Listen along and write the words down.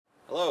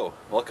Hello,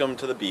 welcome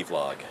to the bee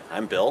vlog.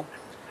 I'm Bill.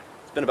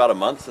 It's been about a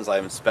month since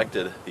I've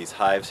inspected these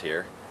hives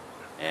here,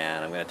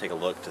 and I'm going to take a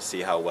look to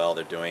see how well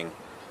they're doing.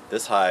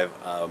 This hive,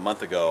 a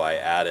month ago, I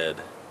added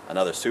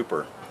another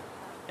super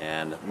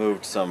and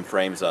moved some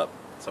frames up.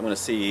 So I'm going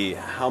to see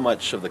how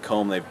much of the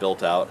comb they've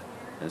built out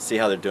and see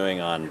how they're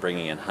doing on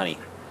bringing in honey.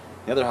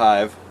 The other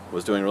hive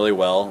was doing really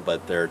well,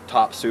 but their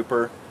top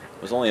super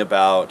was only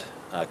about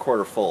a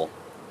quarter full.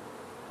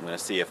 I'm going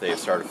to see if they've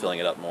started filling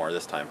it up more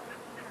this time.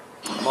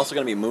 I'm also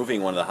going to be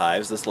moving one of the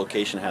hives. This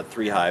location had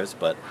 3 hives,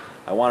 but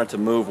I wanted to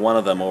move one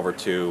of them over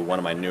to one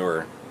of my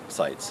newer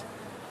sites.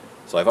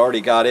 So I've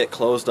already got it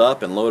closed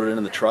up and loaded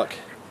in the truck,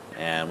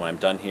 and when I'm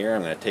done here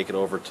I'm going to take it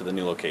over to the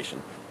new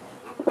location.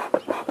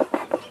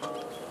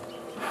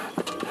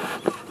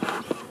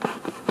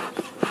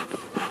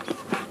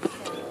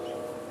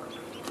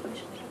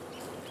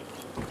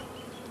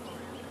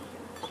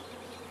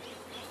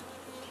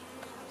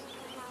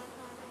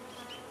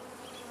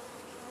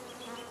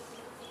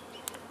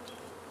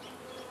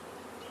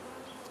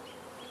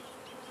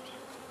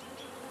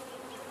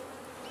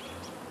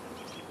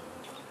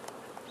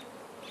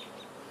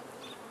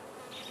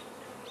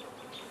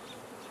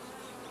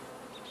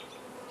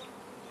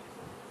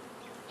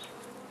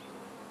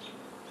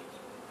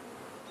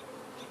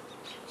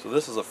 So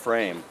this is a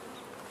frame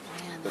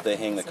that they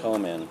hang the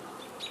comb in.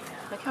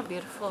 Look how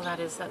beautiful that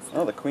is.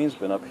 Oh, the queen's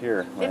been up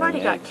here. They've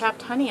already got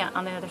capped honey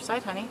on the other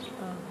side, honey.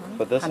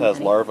 But this has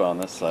larvae on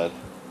this side.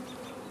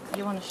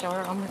 You want to show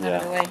her? I'll move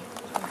that away.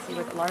 Let's see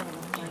what the larvae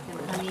look like, and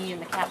the honey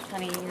and the capped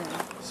honey.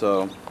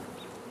 So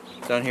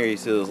down here you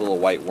see those little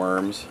white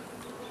worms.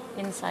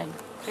 Inside,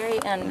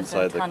 very end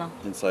inside is a tunnel.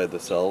 Inside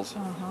the cells.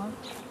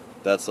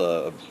 That's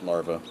a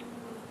larva.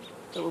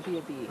 That will be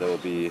a bee.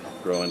 That will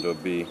grow into a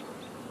bee.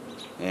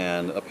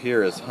 And up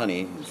here is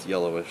honey. It's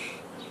yellowish.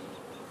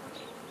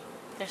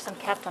 There's some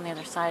capped on the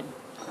other side.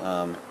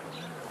 So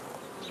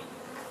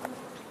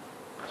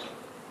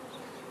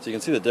you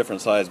can see the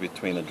different size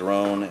between the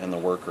drone and the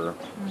worker.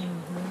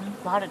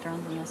 A lot of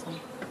drones in this one.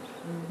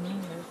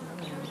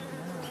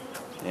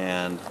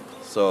 And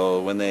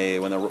so when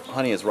the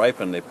honey is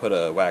ripened, they put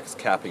a wax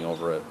capping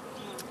over it,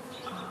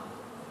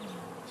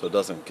 so it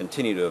doesn't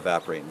continue to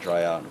evaporate and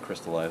dry out and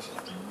crystallize.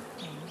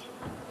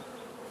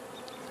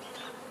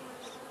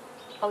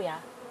 Oh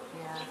yeah,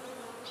 yeah.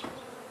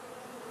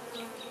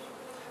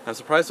 I'm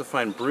surprised to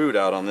find brood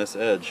out on this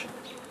edge.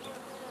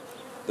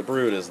 The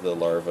brood is the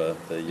larva,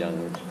 the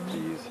young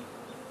bees.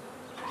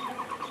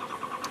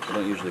 I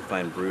don't usually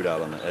find brood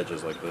out on the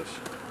edges like this.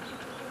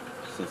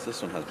 Since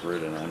this one has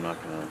brood in it, I'm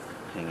not going to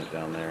hang it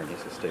down there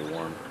just to stay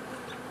warm.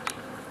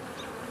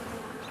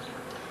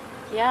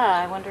 Yeah,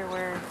 I wonder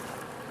what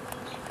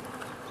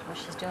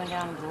she's doing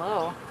down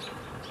below.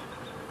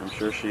 I'm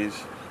sure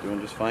she's doing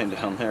just fine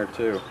down there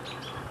too.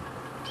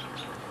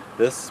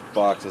 This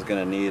box is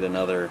going to need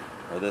another,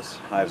 or this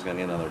hive's going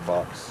to need another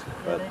box,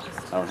 but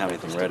I don't have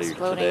anything ready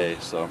today,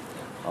 so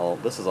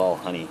this is all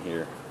honey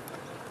here.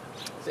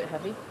 Is it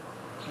heavy?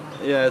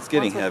 Yeah, it's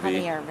getting heavy.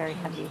 Honey are very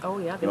heavy. Oh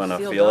yeah, you want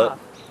to feel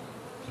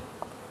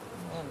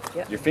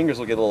it? Your fingers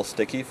will get a little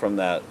sticky from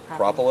that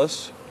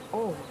propolis.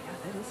 Oh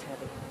yeah, that is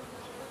heavy.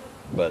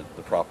 But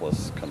the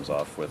propolis comes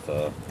off with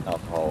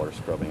alcohol or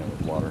scrubbing it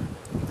with water.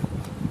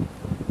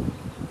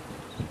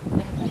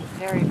 They have been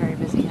very, very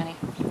busy, honey.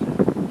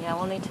 Yeah,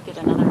 we'll need to get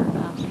another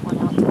one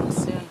out to them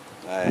soon.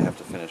 I have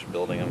to finish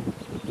building them.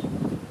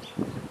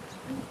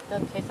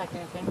 Doesn't taste like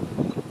anything.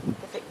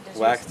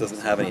 Wax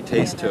doesn't have any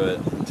taste to it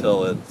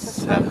until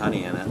it's had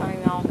honey in it. I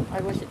know. I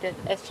wish it did.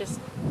 It's just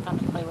fun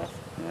to play with.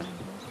 Yeah.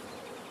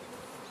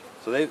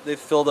 So they've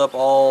filled up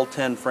all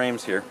 10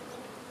 frames here.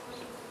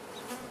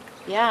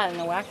 Yeah, and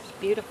the wax is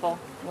beautiful.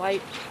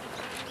 White.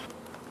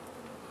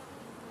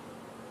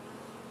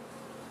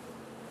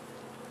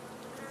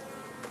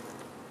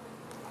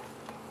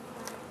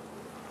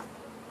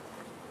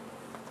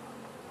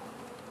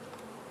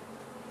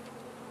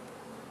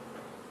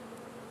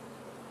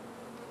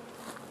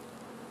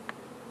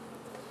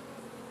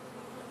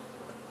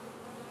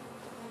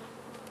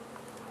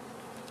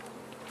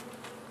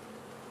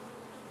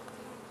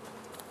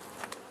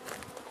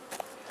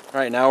 All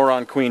right, now we're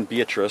on Queen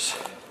Beatrice.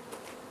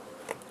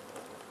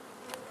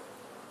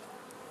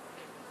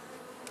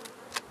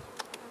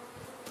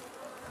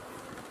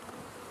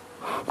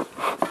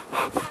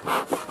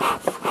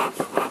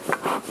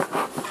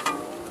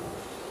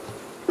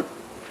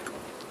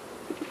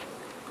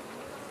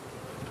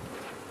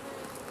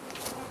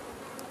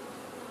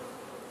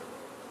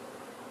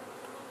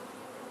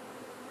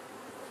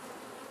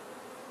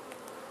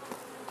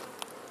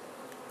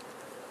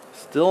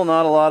 Still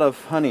not a lot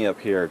of honey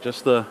up here,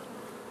 just the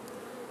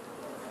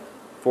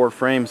 4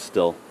 frames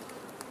still.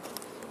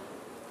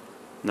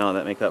 No,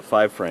 that make that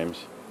 5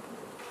 frames.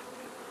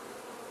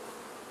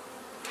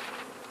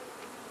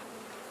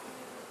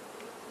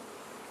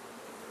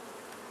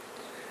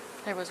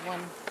 There was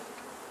one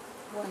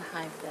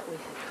hive that we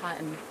had caught,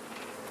 and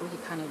we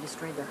had kind of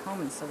destroyed their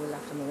home, and so we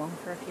left them alone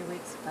for a few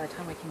weeks. By the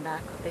time we came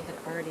back, they had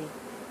already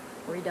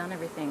redone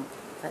everything,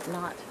 but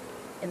not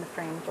in the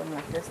frame going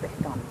like this. They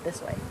had gone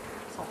this way.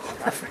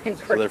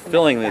 So they're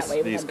filling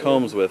these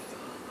combs with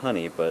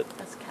honey, but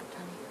That's capped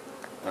honey.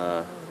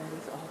 That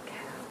is all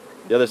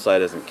capped. the other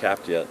side isn't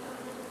capped yet.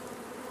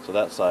 So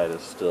that side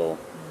is still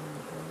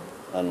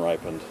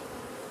unripened.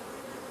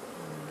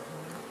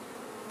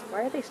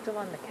 Why are they still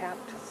on the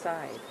capped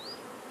side?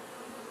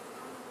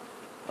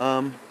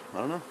 I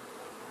don't know.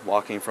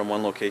 Walking from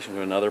one location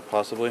to another,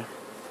 possibly.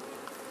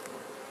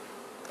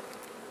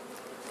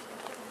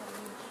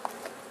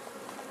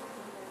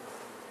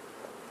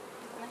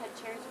 I had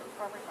cherries from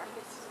farmer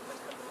markets.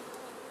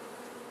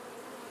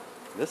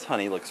 This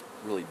honey looks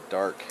really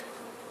dark.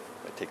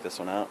 If I take this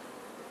one out,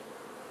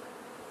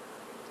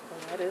 Oh,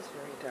 that is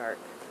very dark.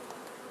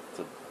 it's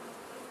a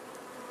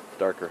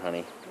darker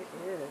honey.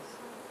 It is.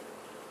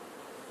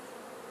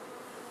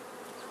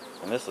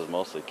 And this is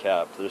mostly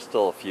capped. There's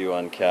still a few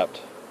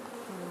uncapped.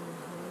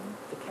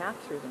 The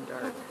caps are even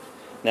dark.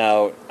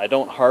 Now, I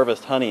don't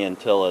harvest honey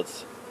until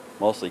it's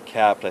mostly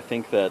capped. I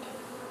think that,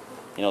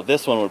 you know,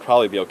 this one would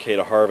probably be okay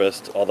to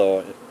harvest,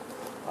 although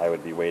I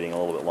would be waiting a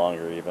little bit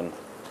longer even,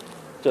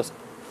 just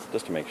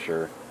to make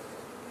sure.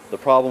 The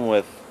problem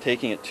with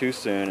taking it too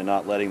soon and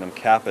not letting them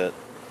cap it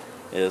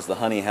is the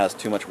honey has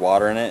too much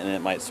water in it and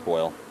it might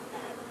spoil.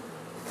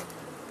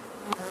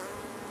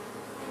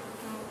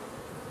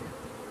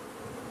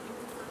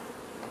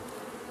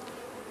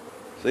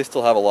 So they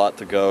still have a lot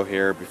to go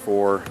here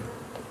before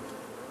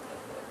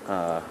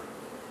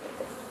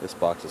this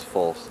box is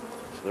full. So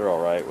they're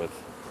all right with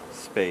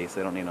space.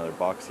 They don't need another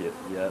box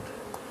yet.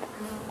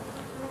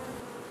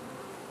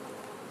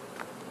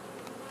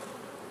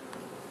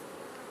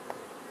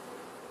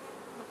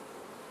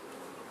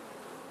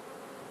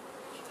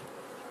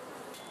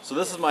 So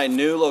this is my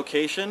new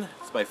location.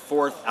 It's my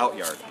 4th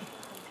Outyard.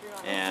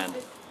 And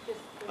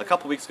a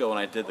couple weeks ago when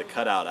I did the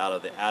cutout out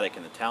of the attic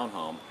in the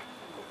townhome,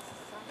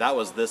 that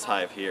was this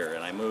hive here,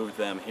 and I moved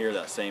them here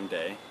that same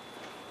day.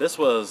 This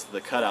was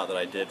the cutout that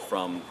I did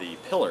from the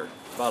pillar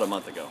about a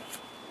month ago.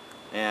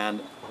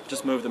 And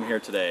just moved them here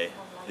today.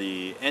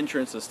 The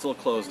entrance is still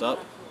closed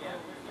up.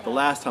 The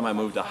last time I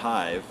moved a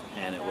hive,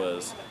 and it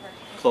was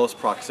close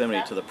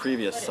proximity to the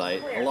previous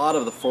site, a lot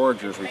of the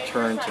foragers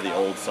returned to the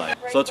old site.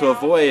 So to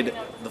avoid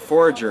the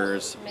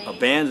foragers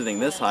abandoning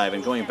this hive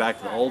and going back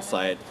to the old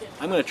site,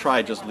 I'm going to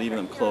try just leaving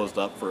them closed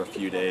up for a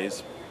few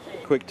days.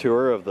 Quick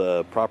tour of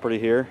the property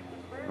here.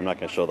 I'm not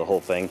going to show the whole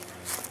thing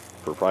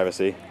for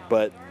privacy,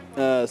 but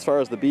as far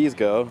as the bees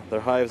go, their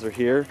hives are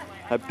here.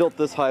 I built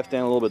this hive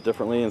stand a little bit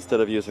differently.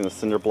 Instead of using the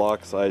cinder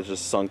blocks, I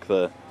just sunk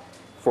the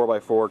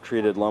 4x4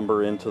 treated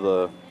lumber into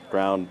the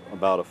ground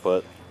about a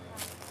foot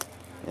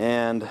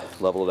and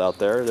leveled it out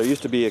there. There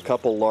used to be a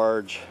couple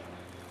large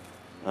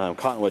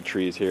cottonwood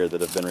trees here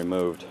that have been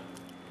removed.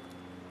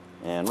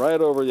 And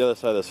right over the other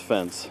side of this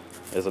fence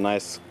is a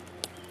nice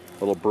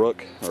little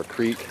brook or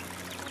creek.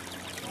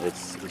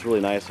 It's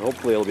really nice.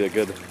 Hopefully it'll be a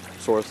good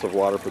source of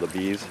water for the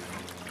bees.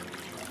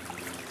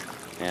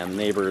 And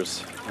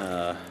neighbors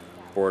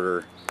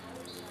border,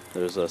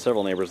 there's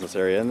several neighbors in this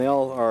area, and they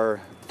all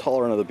are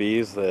tolerant of the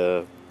bees.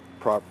 The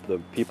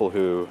people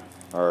who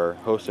are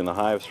hosting the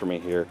hives for me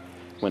here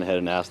went ahead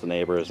and asked the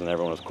neighbors, and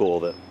everyone was cool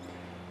with it.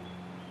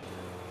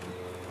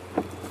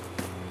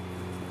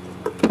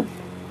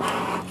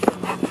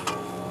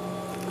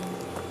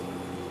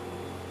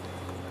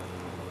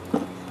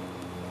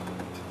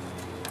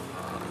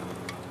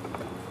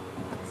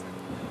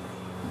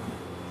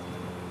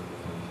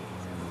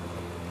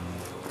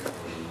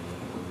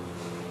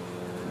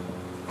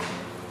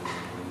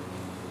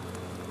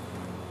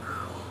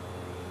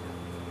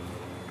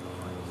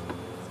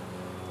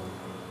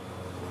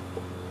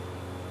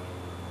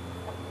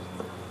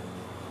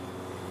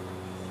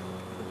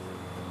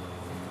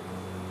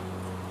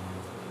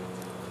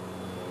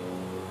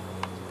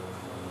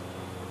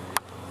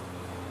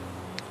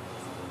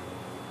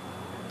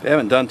 They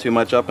haven't done too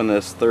much up in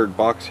this third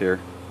box here.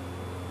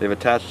 They've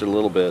attached it a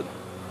little bit,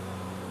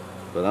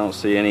 but I don't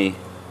see anything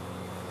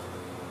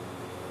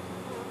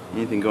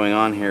going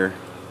on here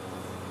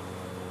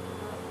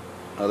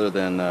other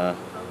than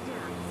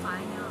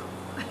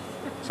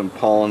some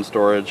pollen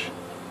storage.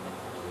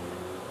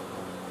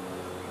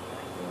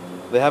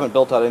 They haven't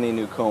built out any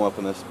new comb up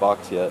in this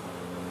box yet.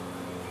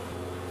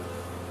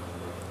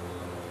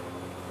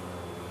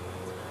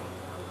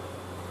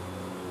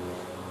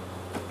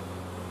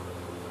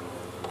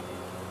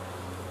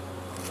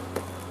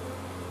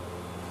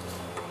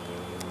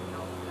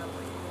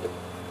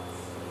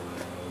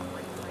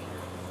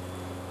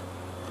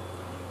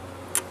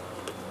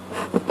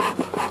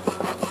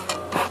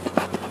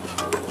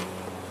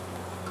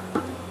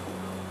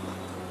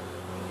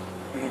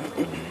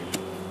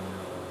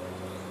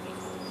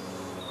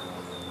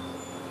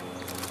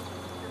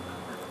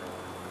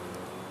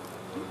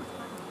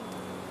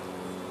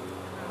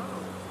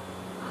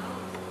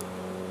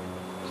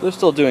 So they're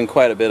still doing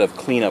quite a bit of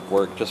cleanup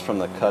work just from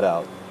the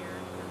cutout.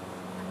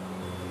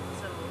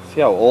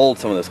 See how old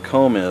some of this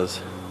comb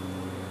is.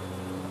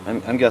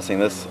 I'm guessing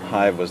this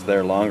hive was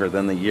there longer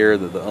than the year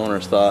that the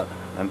owners thought.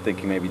 I'm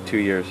thinking maybe 2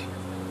 years.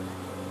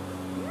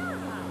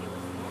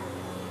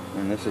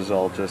 And this is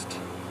all just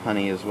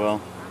honey as well.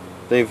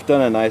 they've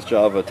done a nice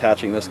job of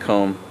attaching this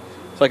comb.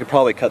 So I could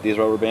probably cut these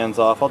rubber bands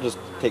off. I'll just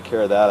take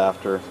care of that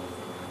after.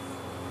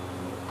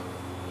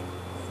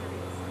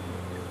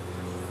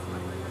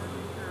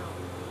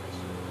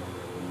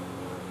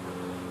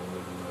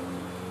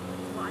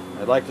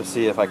 I'd like to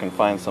see if I can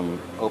find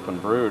some open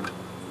brood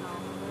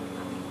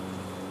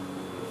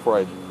before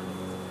I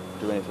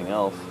do anything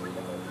else.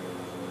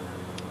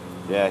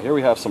 Yeah, here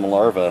we have some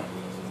larvae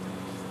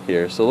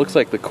here. So it looks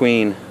like the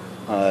queen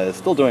is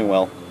still doing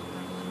well.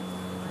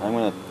 I'm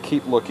going to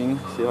keep looking,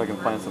 see if I can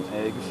find some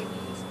eggs.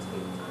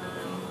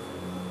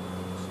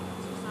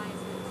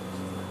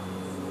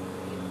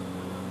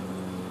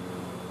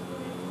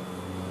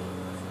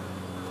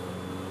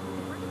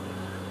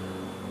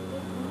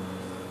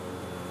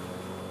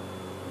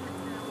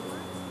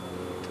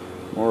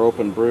 More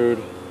open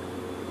brood.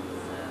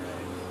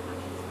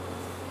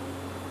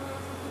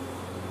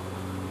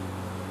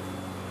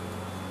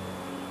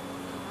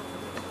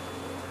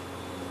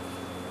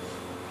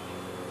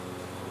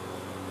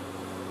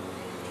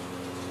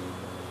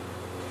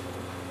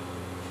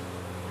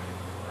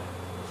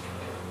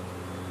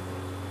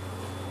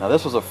 Now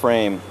this was a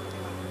frame,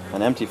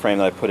 an empty frame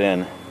that I put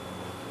in.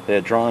 They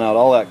had drawn out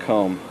all that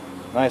comb,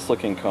 nice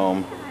looking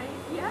comb,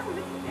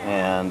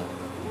 and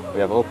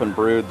we have open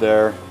brood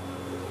there.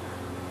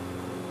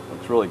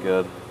 Looks really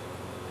good.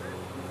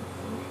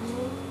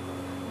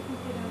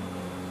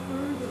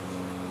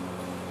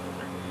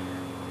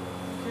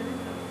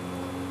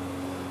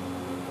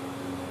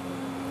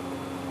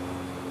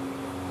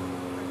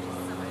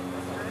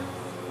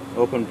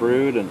 Open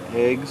brood and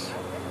eggs.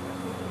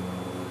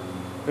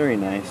 Very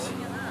nice.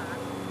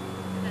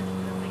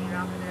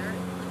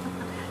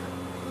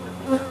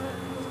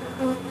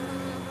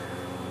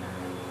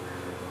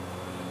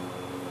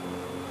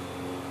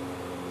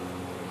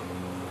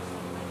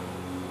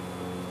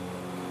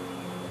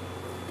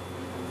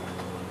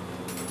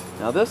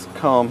 Now this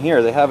comb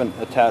here, they haven't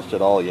attached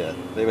it all yet.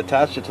 They've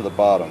attached it to the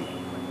bottom.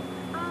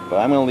 But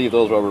I'm going to leave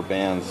those rubber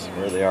bands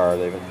where they are.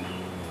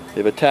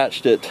 They've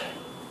attached it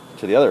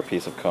to the other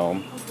piece of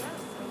comb.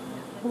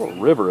 A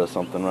little river or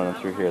something running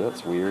through here.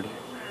 That's weird.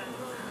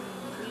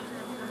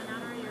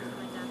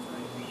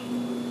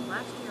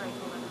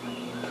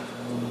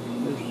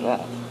 What is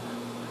that?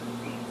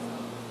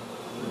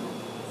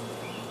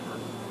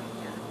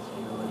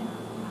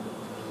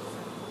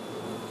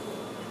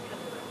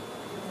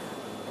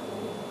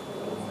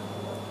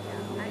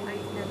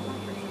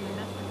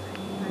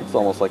 It's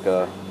almost like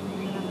a,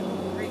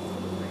 I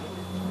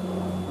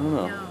don't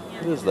know,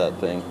 what is that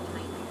thing?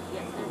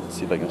 Let's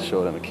see if I can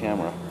show it in the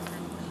camera.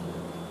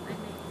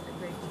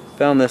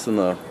 Found this in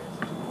the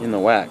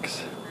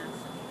wax.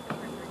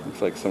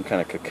 Looks like some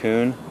kind of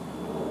cocoon,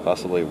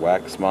 possibly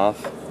wax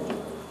moth.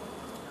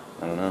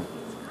 I don't know.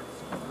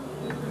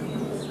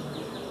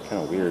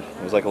 Kind of weird.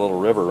 It was like a little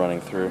river running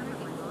through.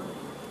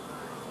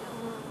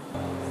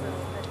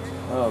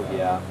 Oh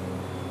yeah.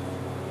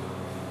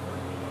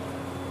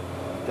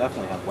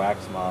 Definitely have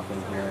wax moth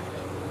in here.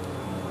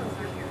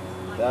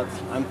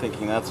 I'm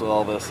thinking that's what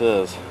all this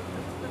is.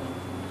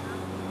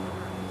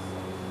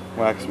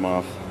 Wax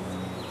moth.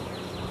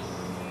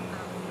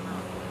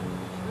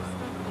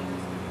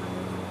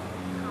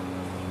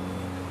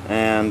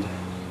 And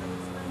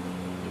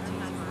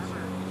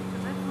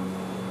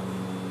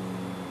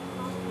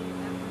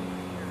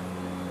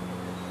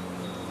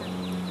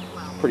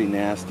pretty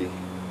nasty.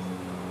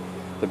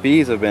 The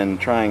bees have been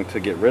trying to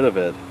get rid of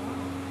it.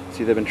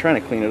 See, they've been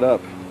trying to clean it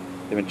up.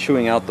 They've been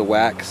chewing out the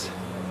wax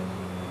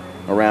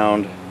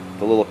around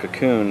the little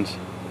cocoons.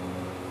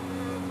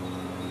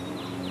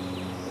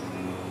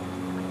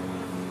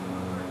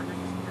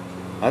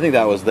 I think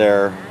that was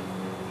there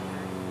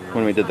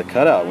when we did the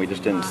cutout. We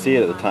just didn't see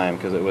it at the time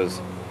because it was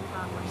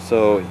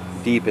so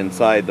deep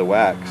inside the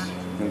wax,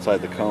 inside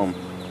the comb.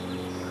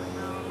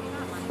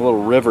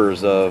 Little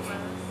rivers of,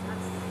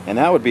 and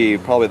that would be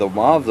probably the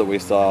moths that we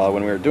saw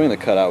when we were doing the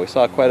cutout. We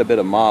saw quite a bit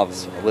of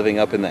moths living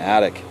up in the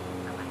attic.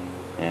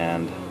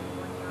 And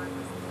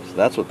so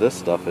that's what this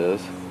stuff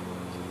is.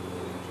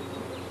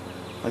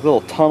 Like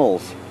little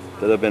tunnels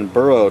that have been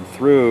burrowed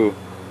through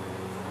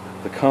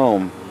the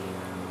comb.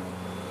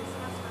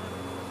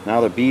 Now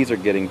the bees are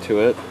getting to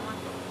it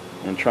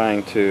and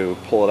trying to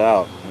pull it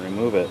out and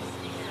remove it.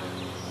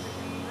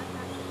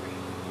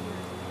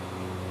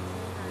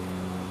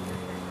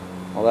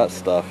 All that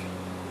stuff.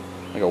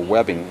 Like a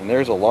webbing. And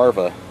there's a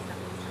larva.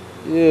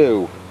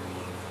 Ew.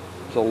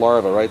 There's a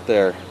larva right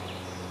there.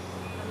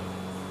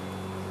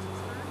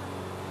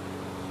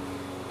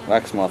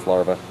 Wax moth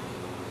larva.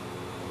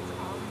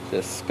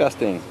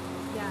 Disgusting.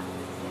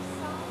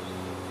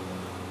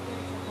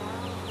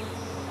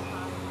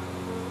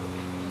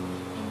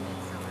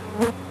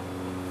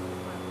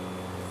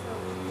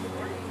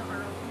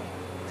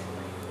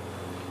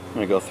 I'm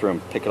gonna go through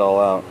and pick it all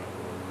out.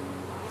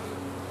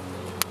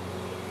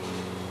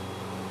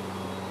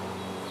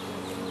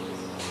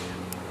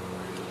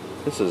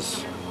 This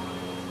is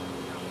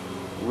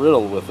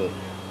riddled with it.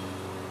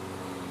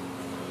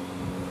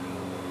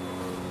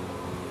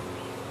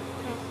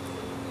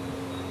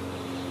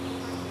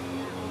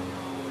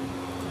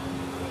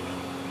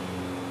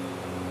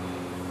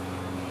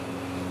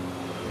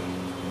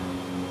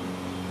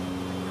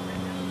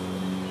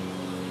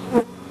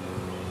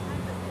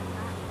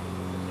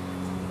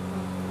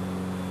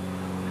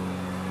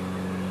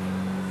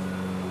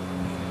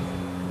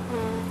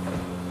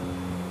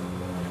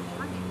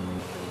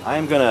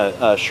 I'm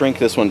gonna shrink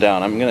this one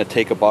down. I'm gonna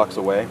take a box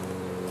away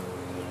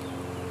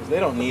because they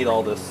don't need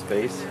all this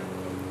space.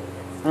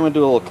 I'm gonna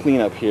do a little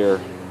cleanup here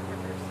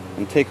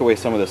and take away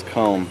some of this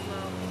comb.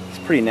 It's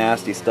pretty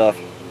nasty stuff,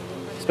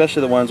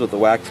 especially the ones with the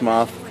wax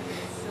moth.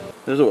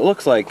 There's what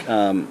looks like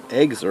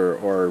eggs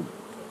or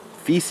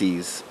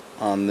feces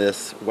on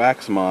this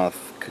wax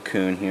moth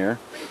cocoon here.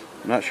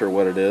 I'm not sure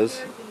what it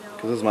is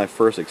because this is my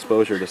first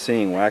exposure to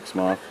seeing wax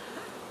moth.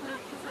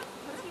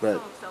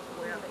 But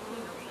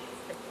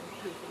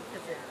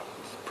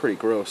it's pretty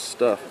gross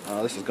stuff.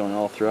 This is going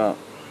all throughout.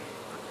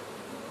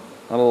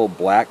 A lot of little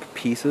black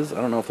pieces.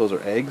 I don't know if those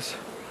are eggs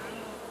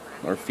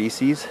or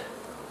feces.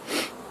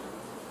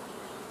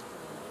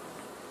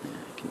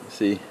 Can you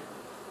see?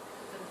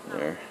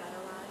 There.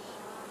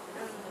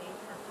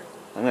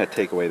 I'm going to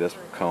take away this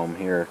comb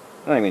here.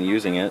 I'm not even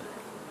using it.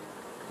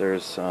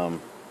 There's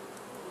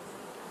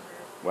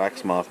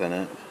wax moth in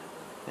it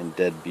and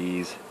dead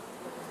bees.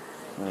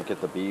 I'm going to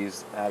get the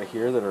bees out of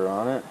here that are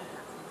on it.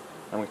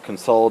 I'm going to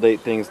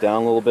consolidate things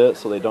down a little bit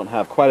so they don't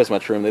have quite as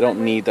much room. They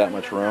don't need that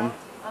much room.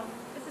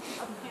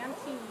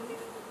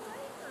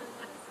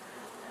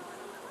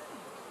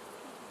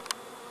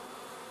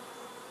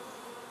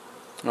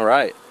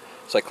 Alright,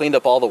 so I cleaned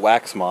up all the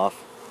wax moth.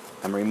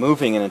 I'm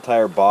removing an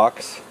entire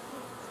box,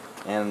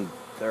 and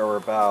there were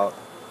about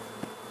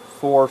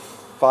 4 or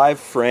 5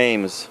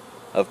 frames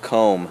of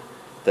comb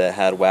that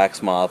had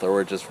wax moth, or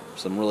were just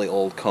some really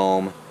old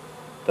comb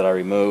that I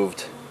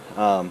removed.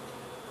 So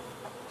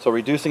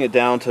reducing it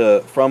down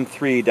to from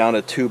 3 down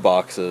to 2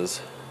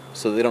 boxes,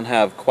 so they don't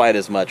have quite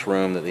as much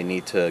room that they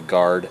need to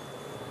guard.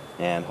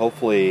 And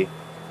hopefully,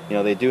 you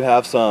know, they do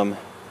have some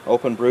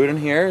open brood in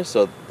here,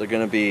 so they're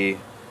going to be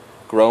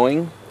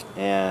growing,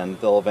 and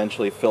they'll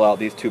eventually fill out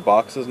these 2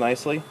 boxes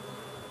nicely.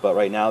 But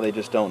right now they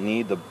just don't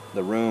need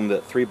the room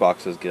that 3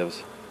 boxes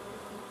gives.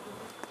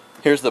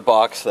 Here's the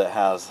box that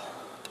has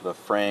the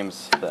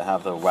frames that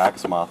have the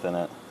wax moth in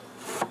it.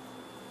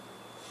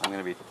 I'm going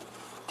to be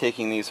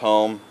taking these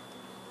home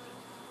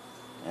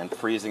and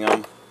freezing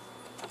them.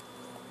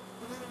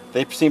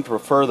 They seem to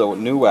prefer the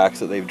new wax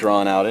that they've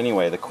drawn out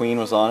anyway. The queen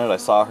was on it. I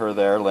saw her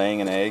there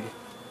laying an egg,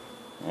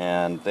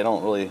 and they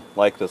don't really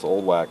like this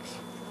old wax.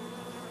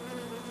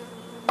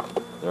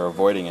 They're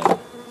avoiding it,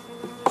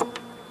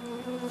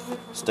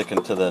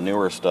 sticking to the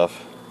newer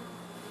stuff.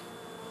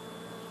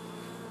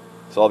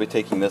 So I'll be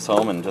taking this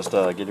home and just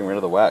getting rid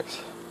of the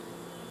wax.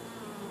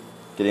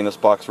 Getting this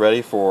box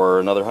ready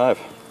for another hive.